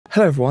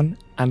Hello everyone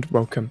and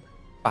welcome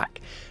back.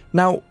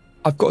 Now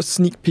I've got a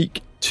sneak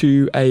peek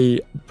to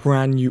a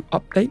brand new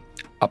update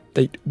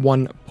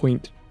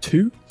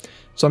 1.2.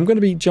 So I'm going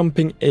to be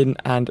jumping in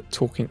and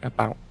talking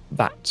about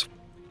that.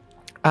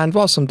 And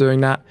whilst I'm doing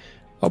that,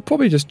 I'll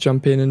probably just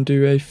jump in and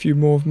do a few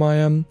more of my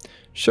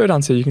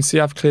showdowns here. You can see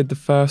I've cleared the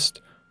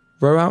first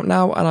row out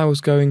now, and I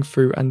was going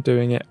through and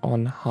doing it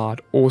on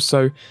hard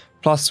also.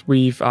 Plus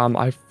we've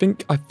I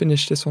think I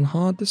finished this on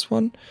hard, this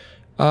one.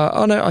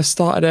 Oh no, I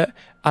started it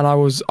and I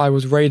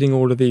was raiding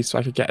all of these so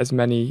I could get as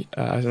many,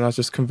 and I was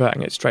just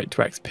converting it straight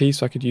to XP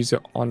so I could use it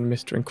on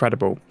Mr.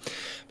 Incredible.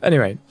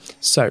 Anyway,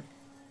 so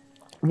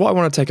what I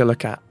want to take a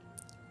look at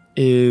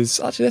is,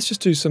 actually let's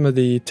just do some of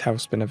the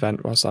tailspin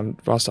event whilst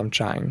I'm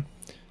chatting.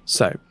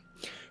 So,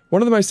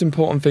 one of the most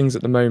important things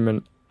at the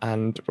moment,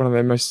 and one of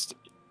the most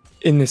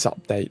in this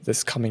update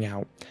that's coming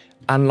out,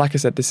 and like I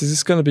said, this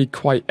is going to be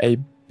quite a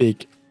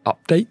big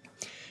update,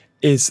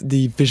 is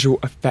the visual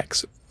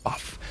effects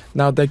buff.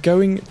 Now they're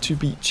going to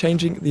be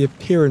changing the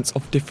appearance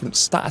of different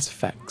status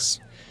effects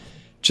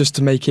just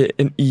to make it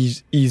an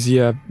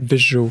easier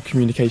visual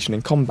communication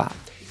in combat.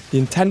 The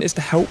intent is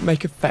to help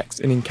make effects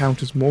in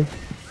encounters more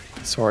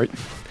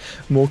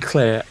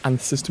clear, and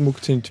the system will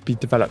continue to be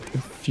developed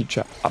in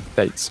future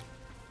updates.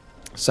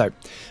 So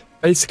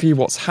basically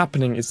what's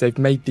happening is they've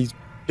made these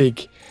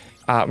big,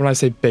 when I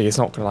say big, it's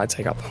not going to like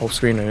take up the whole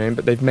screen or anything,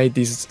 but they've made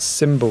these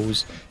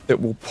symbols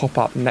that will pop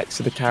up next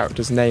to the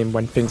character's name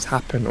when things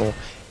happen, or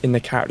in the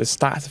character's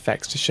status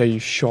effects to show you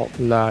shock,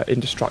 lure,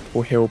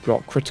 indestructible, heal,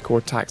 block, critical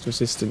attacks,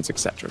 resistance,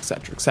 etc,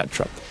 etc,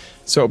 etc.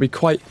 So it'll be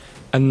quite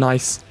a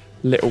nice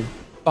little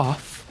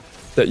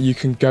buff that you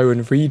can go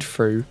and read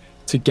through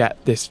to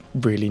get this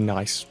really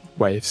nice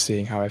way of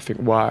seeing how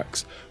everything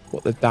works,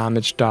 what the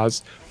damage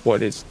does,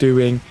 what it's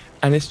doing,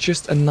 and it's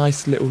just a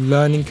nice little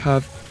learning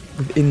curve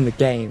within the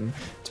game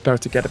to be able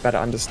to get a better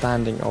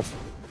understanding of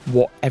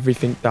what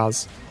everything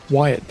does,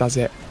 why it does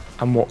it,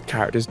 and what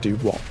characters do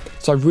what.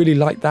 So I really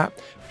like that,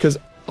 because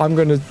I'm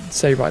going to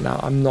say right now,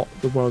 I'm not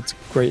the world's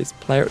greatest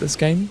player at this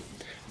game.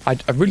 I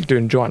really do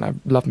enjoy it, and I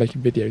love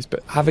making videos,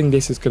 but having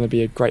this is going to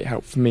be a great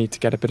help for me to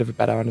get a bit of a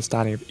better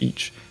understanding of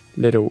each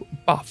little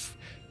buff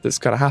that's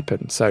going to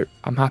happen. So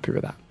I'm happy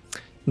with that.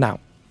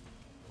 Now,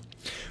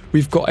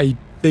 we've got a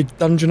big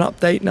dungeon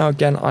update. Now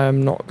again, I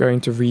am not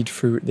going to read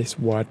through this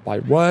word by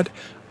word.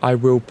 I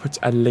will put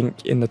a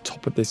link in the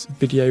top of this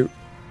video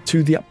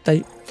to the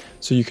update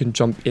so you can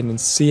jump in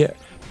and see it.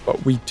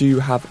 But we do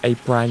have a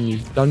brand new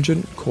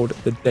dungeon called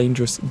the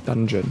Dangerous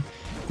Dungeon.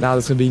 Now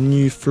there's going to be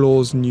new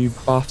floors, new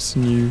buffs,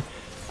 new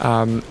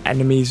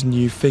enemies,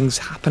 new things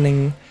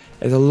happening.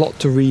 There's a lot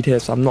to read here,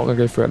 so I'm not going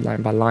to go through it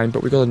line by line,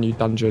 but we've got a new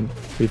dungeon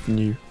with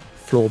new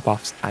floor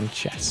buffs and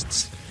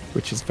chests,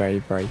 which is very,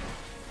 very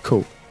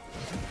cool.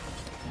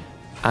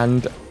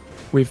 And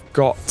we've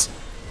got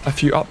a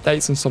few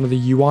updates on some of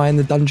the UI in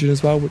the dungeon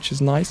as well, which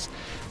is nice.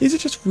 These are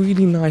just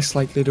really nice,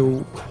 like,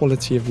 little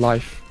quality of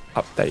life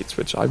updates,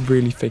 which I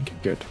really think are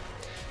good.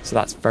 So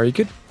that's very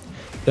good.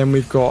 Then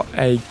we've got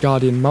a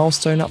Guardian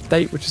milestone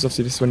update, which is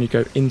obviously this is when you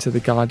go into the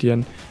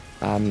Guardian.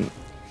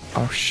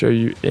 I'll show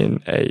you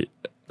in a...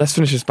 Let's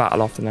finish this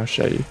battle off and I'll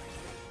show you.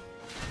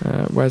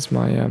 Where's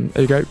my...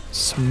 there you go.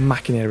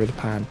 Smacking here with a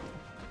pan.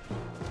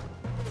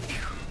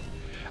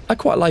 I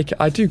quite like it.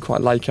 I do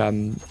quite like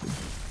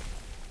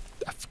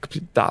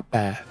that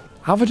bear.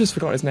 How have I just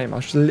forgotten his name? I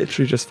was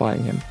literally just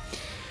fighting him.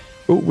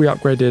 Oh, we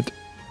upgraded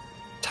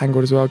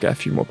Tangled as well. Get a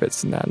few more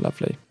bits in there.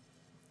 Lovely.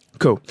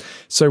 Cool.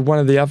 So one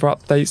of the other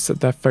updates that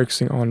they're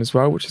focusing on as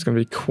well, which is going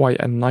to be quite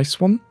a nice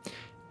one,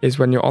 is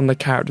when you're on the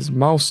character's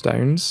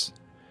milestones.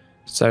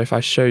 So if I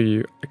show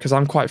you, because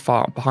I'm quite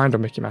far behind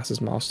on Mickey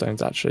Mouse's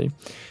milestones actually,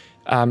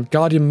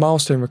 Guardian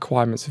milestone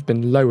requirements have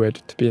been lowered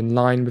to be in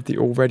line with the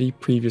already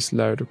previous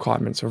lowered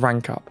requirements of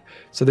rank up.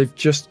 So they've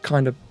just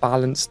kind of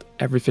balanced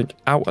everything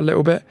out a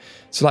little bit.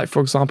 So like,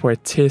 for example, a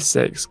tier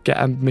 6, get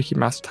a Mickey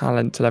Mouse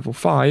talent to level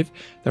 5,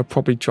 they'll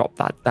probably drop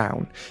that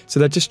down. So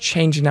they're just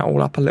changing that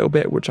all up a little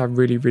bit, which I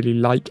really, really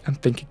like,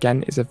 and think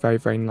again is a very,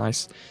 very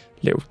nice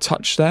little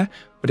touch there,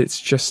 but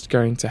it's just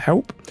going to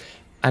help.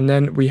 And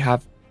then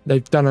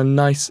they've done a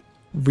nice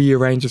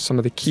rearrange of some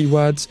of the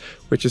keywords,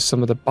 which is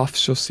some of the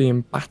buffs you'll see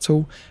in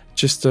battle,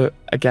 just to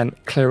again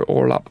clear it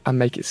all up and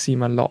make it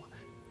seem a lot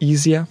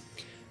easier.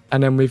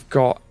 And then we've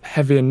got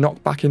heavier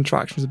knockback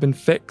interactions have been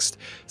fixed,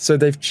 so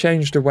they've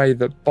changed the way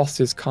that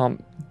bosses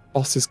can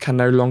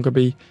no longer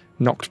be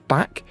knocked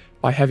back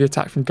by heavy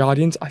attack from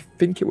Guardians. I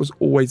think it was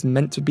always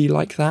meant to be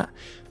like that,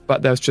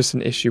 but there was just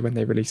an issue when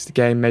they released the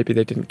game. Maybe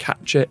they didn't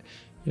catch it.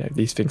 You know,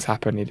 these things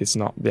happen. It is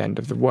not the end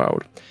of the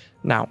world.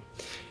 Now,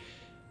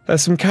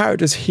 there's some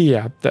characters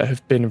here that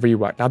have been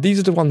reworked. Now, these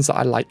are the ones that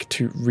I like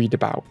to read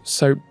about.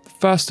 So,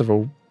 first of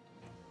all,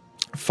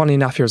 funny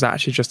enough, he was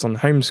actually just on the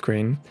home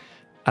screen.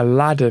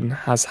 Aladdin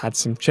has had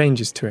some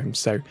changes to him.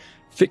 So,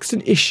 fixed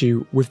an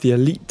issue with the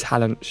elite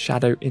talent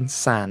Shadow in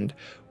Sand,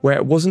 where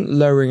it wasn't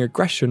lowering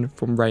aggression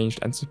from ranged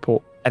and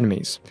support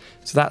enemies.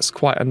 So that's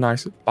quite a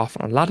nice buff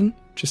on Aladdin,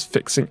 just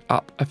fixing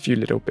up a few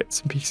little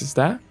bits and pieces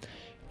there.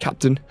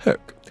 Captain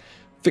Hook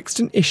fixed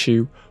an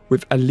issue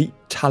with elite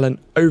talent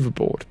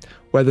overboard,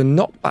 where the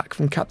knockback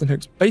from Captain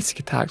Hook's basic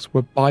attacks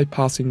were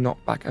bypassing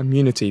knockback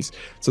immunities.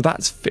 So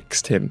that's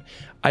fixed him.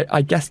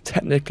 I guess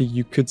technically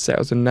you could say it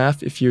was a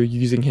nerf if you were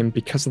using him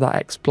because of that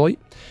exploit.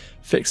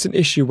 Fixed an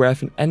issue where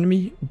if an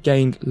enemy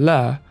gained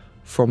lure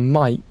from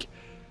Mike,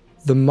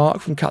 the mark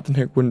from Captain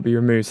Hook wouldn't be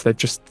removed, so they've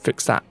just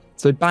fixed that.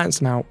 So they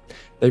balanced him out,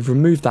 they've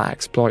removed that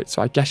exploit,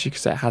 so I guess you could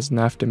say it has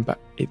nerfed him, but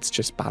it's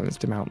just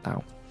balanced him out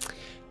now.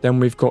 Then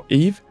we've got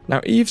Eve.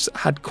 Now Eve's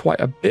had quite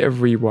a bit of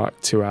rework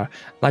to her,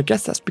 and I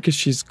guess that's because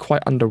she's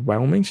quite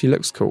underwhelming. She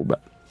looks cool,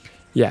 but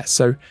yeah,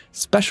 so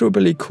special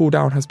ability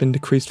cooldown has been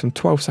decreased from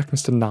 12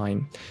 seconds to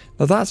 9.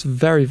 Now that's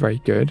very, very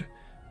good,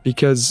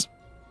 because,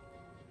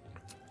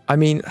 I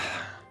mean,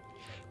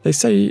 they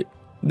say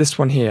this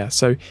one here,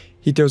 so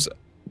he deals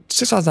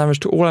 6,000 damage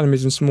to all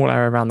enemies in a small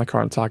area around the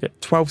current target.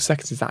 12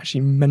 seconds is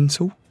actually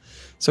mental.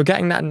 So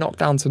getting that knocked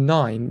down to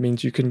 9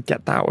 means you can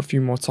get that out a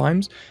few more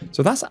times.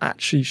 So that's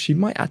actually, she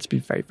might actually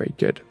be very, very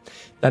good.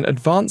 Then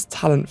advanced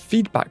talent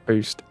feedback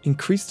boost.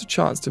 Increase the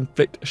chance to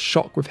inflict a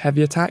shock with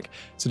heavy attack.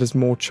 So there's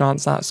more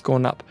chance that's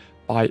gone up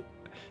by...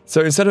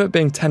 So instead of it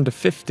being 10 to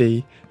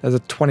 50, there's a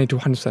 20 to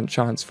 100%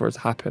 chance for it to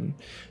happen.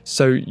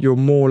 So you're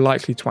more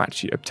likely to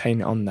actually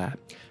obtain it on there.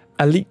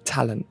 Elite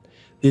talent.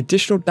 The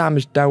additional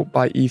damage dealt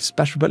by Eve's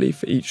special ability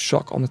for each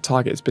shock on the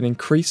target has been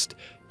increased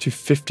to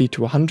 50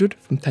 to 100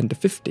 from 10 to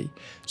 50.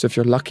 So if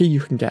you're lucky, you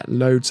can get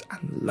loads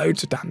and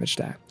loads of damage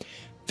there.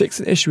 Fix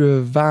an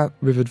issue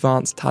with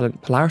advanced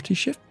talent polarity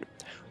shift,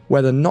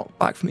 where the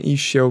knockback from Eve's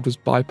shield was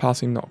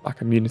bypassing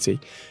knockback immunity.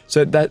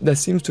 So there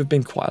seems to have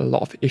been quite a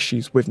lot of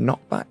issues with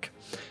knockback.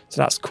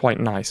 So that's quite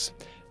nice.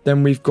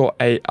 Then we've got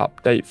a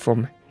update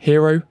from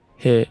Hero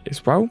here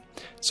as well.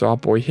 So our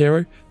boy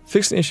Hero.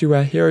 Fix an issue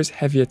where Hero's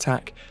heavy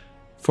attack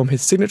from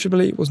his signature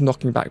ability was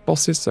knocking back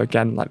bosses. So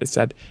again, like they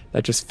said,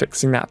 they're just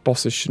fixing that.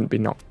 Bosses shouldn't be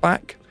knocked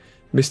back.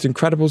 Mr.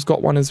 Incredible's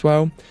got one as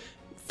well.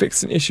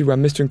 Fixed an issue where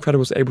Mr.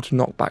 Incredible is able to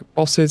knock back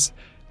bosses.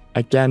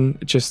 Again,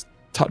 just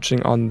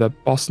touching on the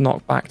boss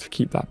knockback to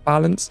keep that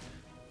balance.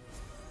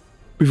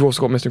 We've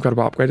also got Mr.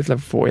 Incredible upgraded to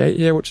level 48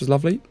 here, which is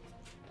lovely.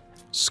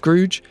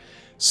 Scrooge.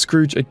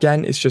 Scrooge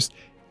again is just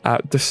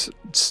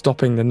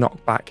stopping the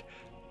knockback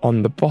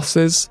on the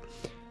bosses.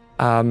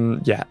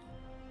 Yeah.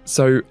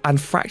 So, and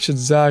Fractured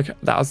Zerg,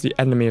 that was the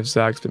enemy of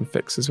Zerg's been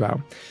fixed as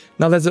well.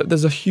 Now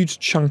there's a huge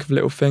chunk of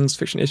little things.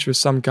 Fix an issue where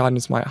some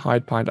Guardians might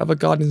hide behind other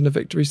Guardians in the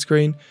victory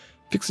screen.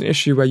 Fix an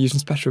issue where using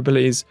special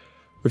abilities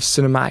with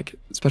cinematic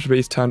special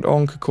abilities turned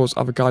on could cause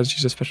other Guardians to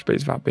use their special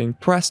abilities without being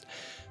pressed.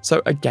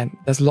 So again,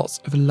 there's lots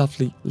of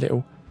lovely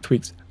little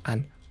tweaks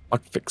and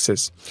bug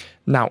fixes.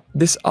 Now,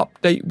 this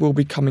update will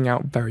be coming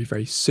out very,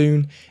 very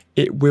soon.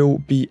 It will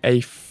be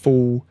a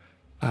full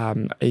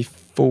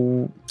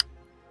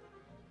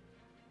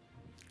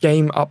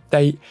game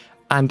update,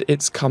 and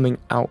it's coming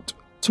out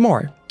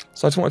tomorrow.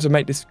 So I just wanted to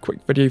make this quick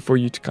video for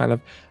you to kind of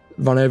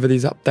run over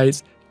these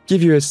updates,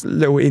 give you a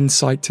little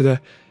insight to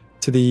the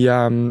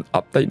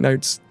update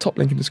notes, top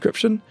link in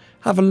description.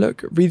 Have a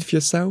look, read for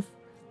yourself,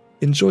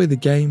 enjoy the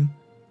game,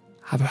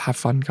 have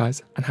fun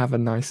guys, and have a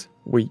nice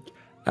week.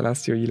 And I'll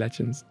see all you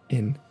legends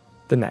in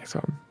the next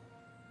one.